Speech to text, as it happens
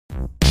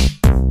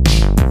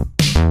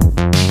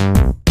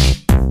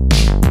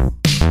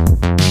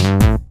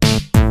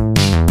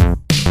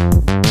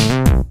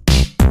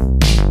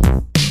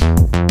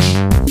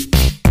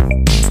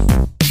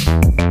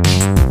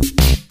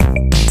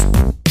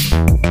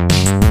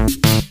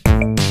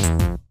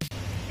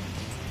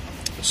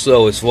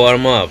So it's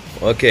warm up.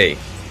 Okay,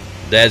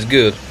 that's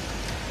good.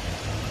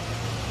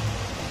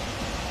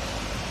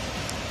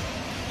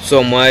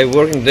 So my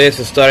working days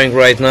is starting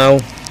right now,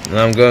 and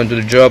I'm going to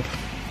the job.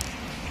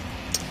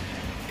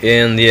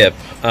 And yep,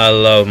 I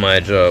love my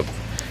job.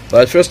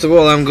 But first of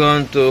all, I'm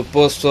going to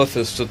post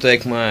office to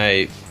take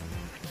my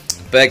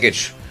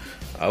package.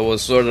 I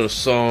was ordered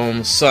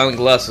some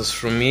sunglasses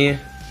from me,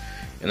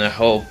 and I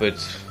hope it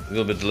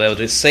will be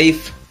delivered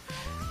safe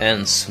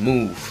and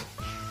smooth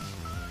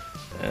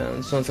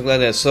and something like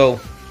that. So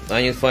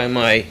I need to find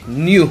my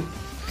new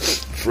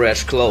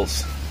fresh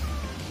clothes.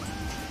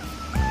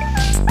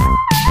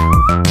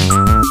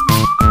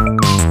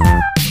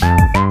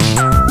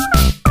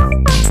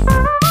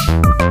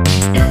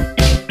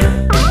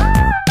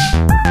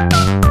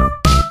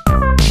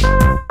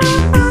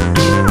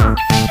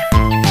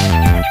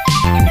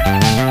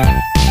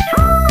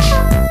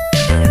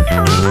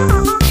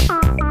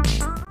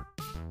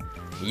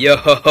 Yo,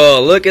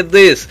 look at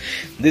this!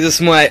 This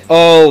is my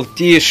old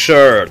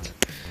t-shirt.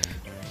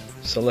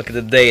 So look at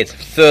the date,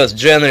 1st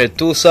January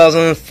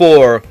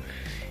 2004.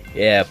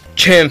 Yep,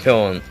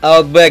 champion,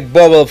 Outback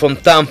Bobble from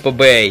Tampa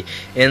Bay,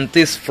 and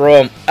this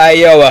from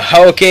Iowa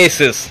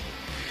Hawkeses.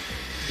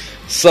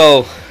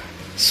 So,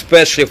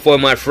 especially for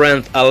my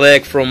friend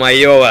Alec from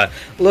Iowa.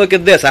 Look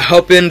at this, I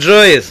hope you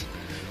enjoy it.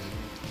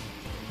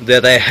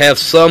 That I have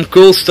some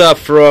cool stuff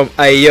from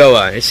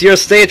Iowa. It's your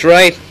state,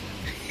 right?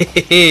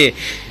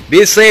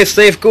 Be safe,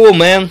 stay cool,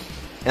 man.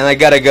 And I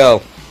gotta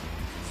go.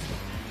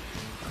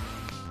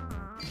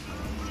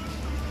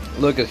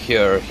 Look at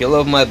here. He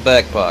loved my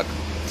backpack.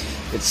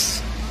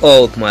 It's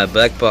old, my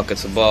backpack.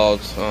 It's about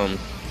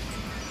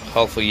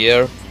half a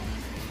year.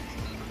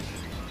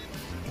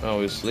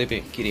 Oh, he's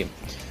sleeping, kitty.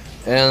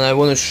 And I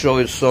want to show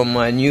you some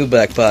my new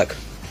backpack.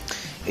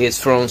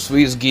 It's from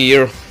Swiss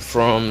Gear,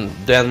 from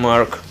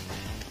Denmark,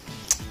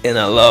 and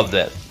I love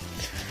that.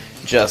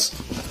 Just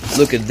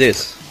look at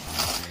this.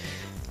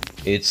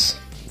 It's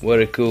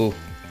very cool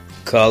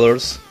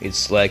colors.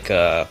 It's like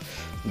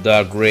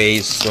dark gray,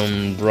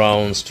 some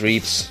brown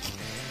strips.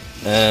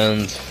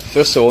 And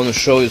first I want to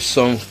show you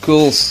some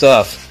cool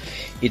stuff.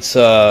 It's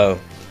a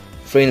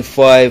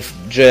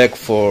 3.5 jack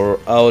for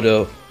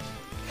audio,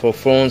 for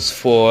phones,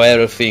 for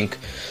everything.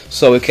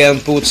 So we can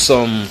put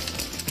some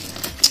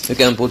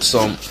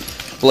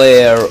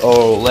player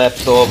or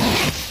laptop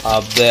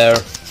up there.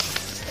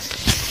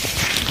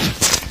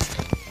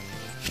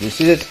 You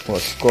see it?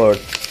 What's called?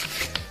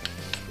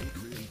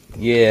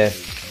 Yeah,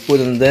 put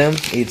on them.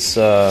 It's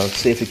a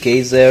safety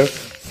case there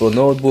for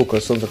notebook or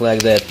something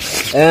like that.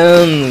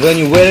 And when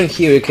you're wearing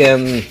here, you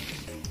can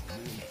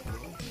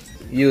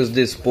use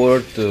this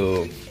port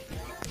to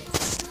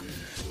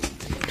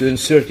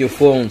insert your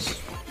phones.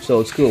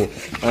 So it's cool.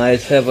 I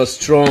have a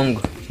strong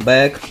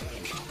bag.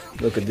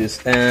 Look at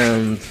this,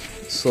 and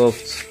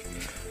soft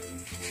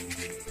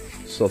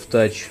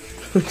touch,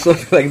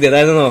 something like that.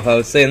 I don't know how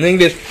to say in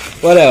English.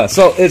 Whatever.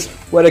 So it's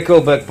very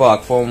cool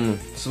backpack from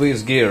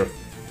Swiss Gear.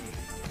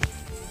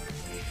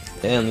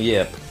 And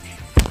yep,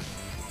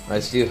 I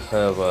still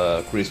have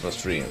a Christmas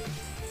tree.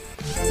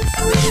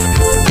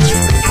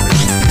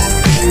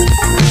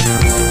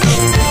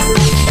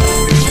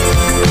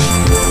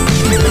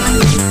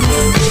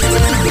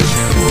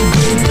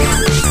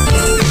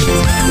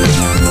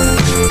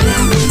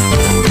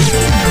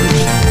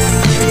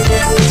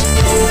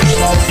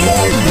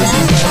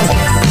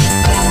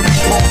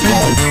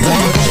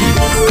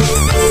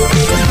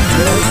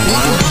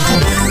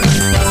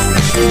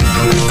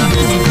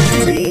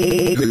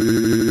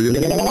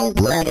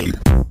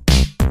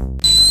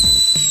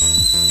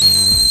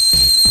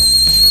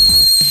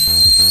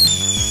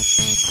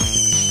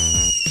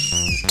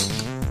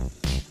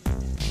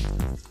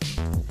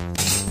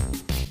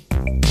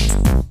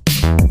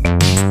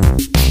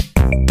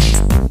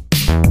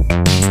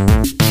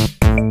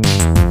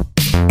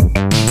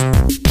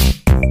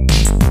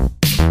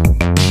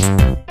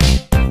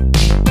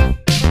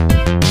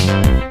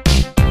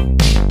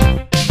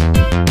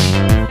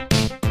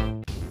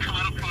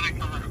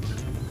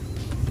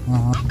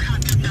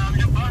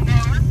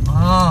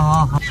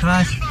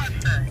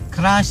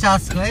 Crash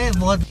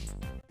what?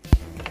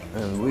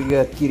 And we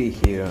got Kitty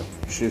here.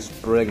 She's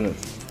pregnant.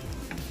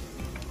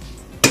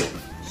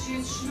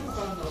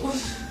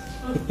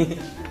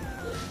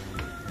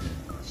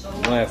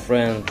 My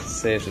friend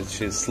says that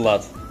she's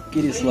slut.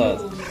 Kitty slut.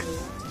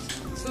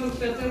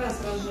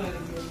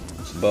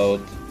 It's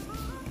about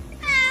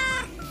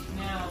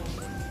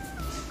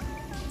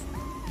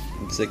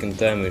the second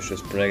time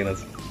she's pregnant.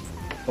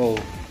 Oh,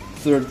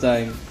 third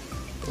time.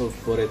 Oh,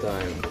 fourth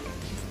time.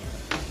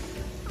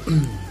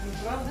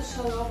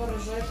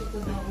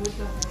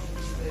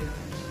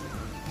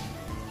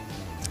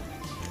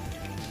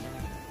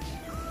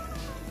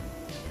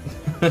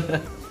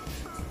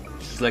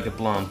 She's like a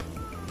plump,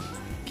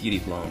 kitty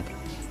plump.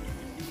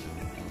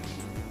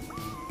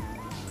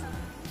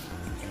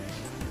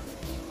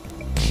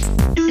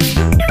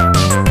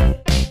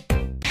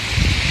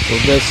 So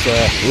that's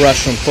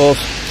Russian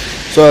post.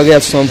 So I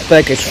got some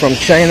package from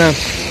China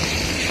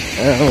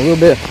and a little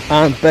bit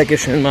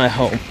unpackaged in my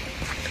home.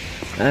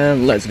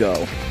 and let's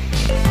go.